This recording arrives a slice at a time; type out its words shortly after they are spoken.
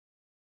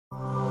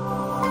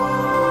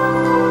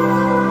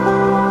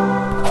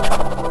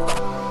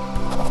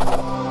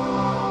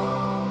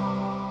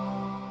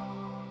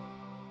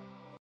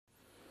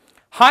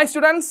Hi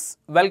students,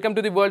 welcome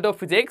to the world of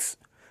physics.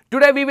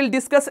 Today we will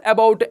discuss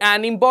about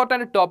an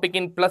important topic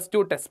in plus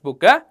 2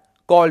 textbook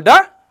called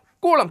the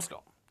Coulomb's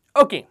law.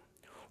 Okay,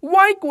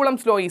 why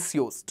Coulomb's law is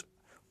used?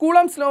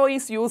 Coulomb's law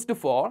is used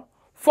for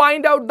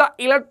find out the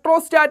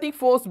electrostatic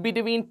force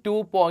between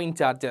 2 point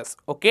charges.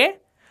 Okay,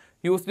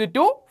 used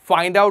to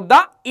find out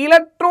the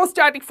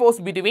electrostatic force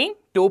between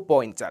 2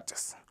 point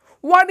charges.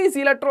 What is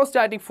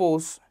electrostatic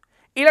force?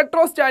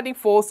 Electrostatic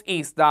force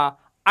is the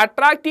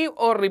attractive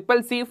or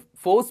repulsive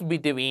force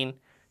between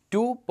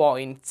 2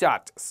 point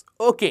charges.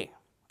 Okay,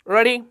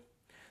 ready?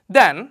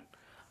 Then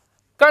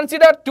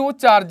consider two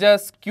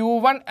charges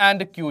Q1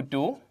 and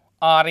Q2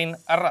 are in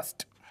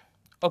rest.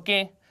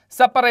 Okay,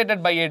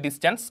 separated by a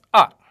distance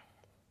r.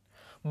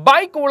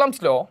 By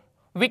Coulomb's law,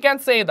 we can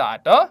say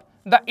that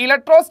the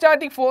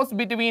electrostatic force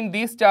between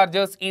these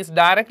charges is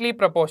directly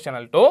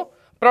proportional to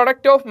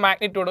product of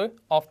magnitude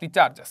of the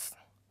charges.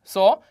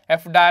 So,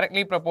 F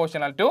directly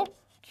proportional to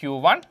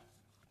Q1,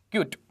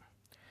 Q2.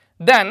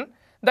 Then,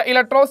 the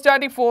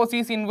electrostatic force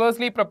is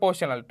inversely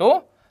proportional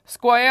to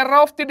square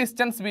of the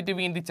distance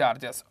between the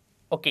charges.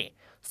 Okay,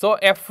 so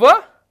F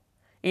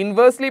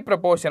inversely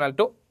proportional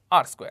to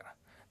R square.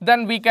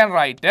 Then we can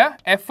write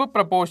F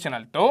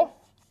proportional to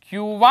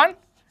Q1,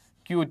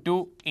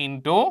 Q2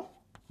 into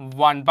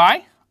 1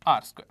 by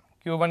R square.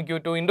 Q1,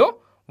 Q2 into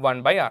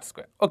 1 by R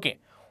square. Okay,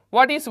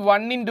 what is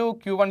 1 into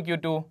Q1,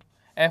 Q2?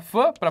 F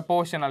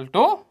proportional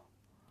to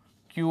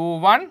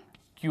Q1,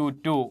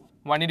 Q2.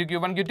 1 into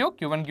Q1, Q2,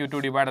 Q1,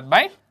 Q2 divided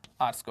by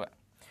R square.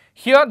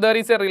 Here there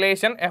is a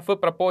relation F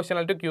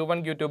proportional to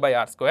Q1, Q2 by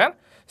R square.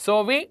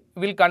 So we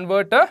will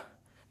convert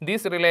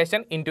this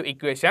relation into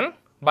equation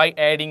by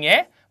adding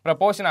a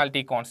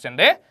proportionality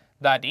constant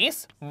that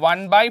is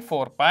 1 by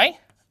 4 pi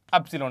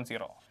epsilon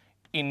 0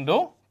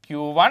 into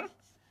Q1,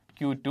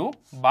 Q2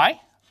 by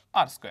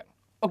R square.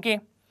 Okay.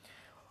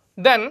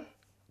 Then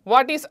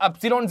what is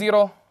epsilon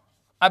 0?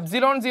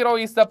 Epsilon 0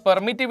 is the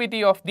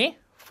permittivity of the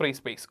free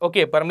space.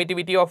 Okay,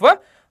 permittivity of a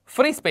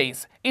free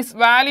space. Its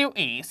value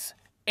is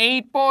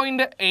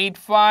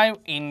 8.85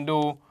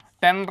 into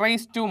 10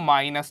 raised to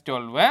minus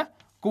 12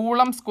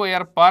 Coulomb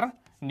square per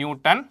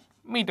Newton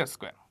meter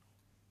square.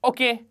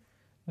 Okay,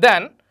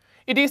 then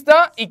it is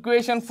the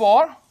equation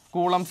for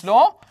Coulomb's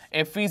law.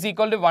 F is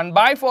equal to 1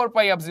 by 4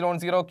 pi epsilon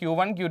 0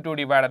 Q1 Q2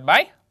 divided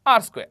by R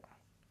square.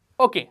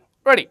 Okay,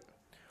 ready.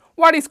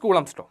 What is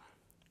Coulomb's law?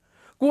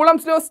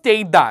 Coulomb's law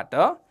states that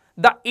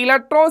the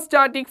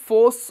electrostatic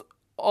force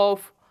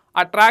of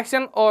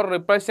attraction or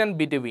repulsion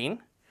between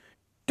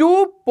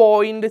 2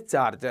 point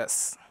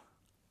charges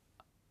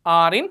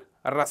are in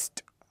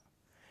rest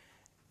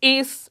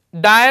is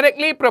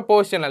directly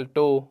proportional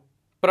to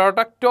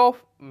product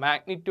of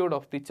magnitude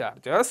of the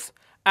charges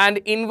and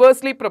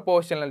inversely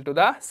proportional to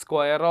the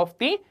square of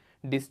the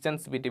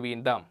distance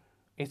between them.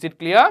 Is it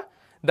clear?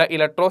 The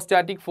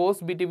electrostatic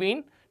force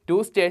between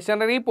two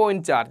stationary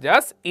point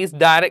charges is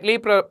directly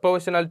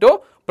proportional to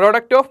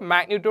product of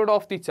magnitude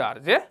of the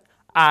charge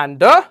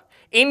and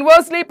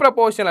inversely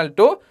proportional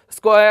to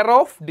square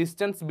of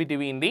distance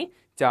between the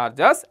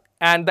charges,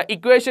 and the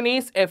equation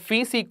is F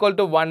is equal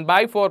to 1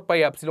 by 4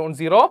 pi epsilon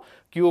 0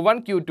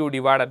 Q1 Q2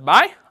 divided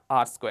by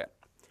R square.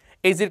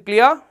 Is it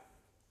clear?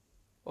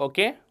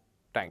 Okay,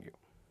 thank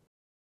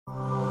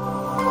you.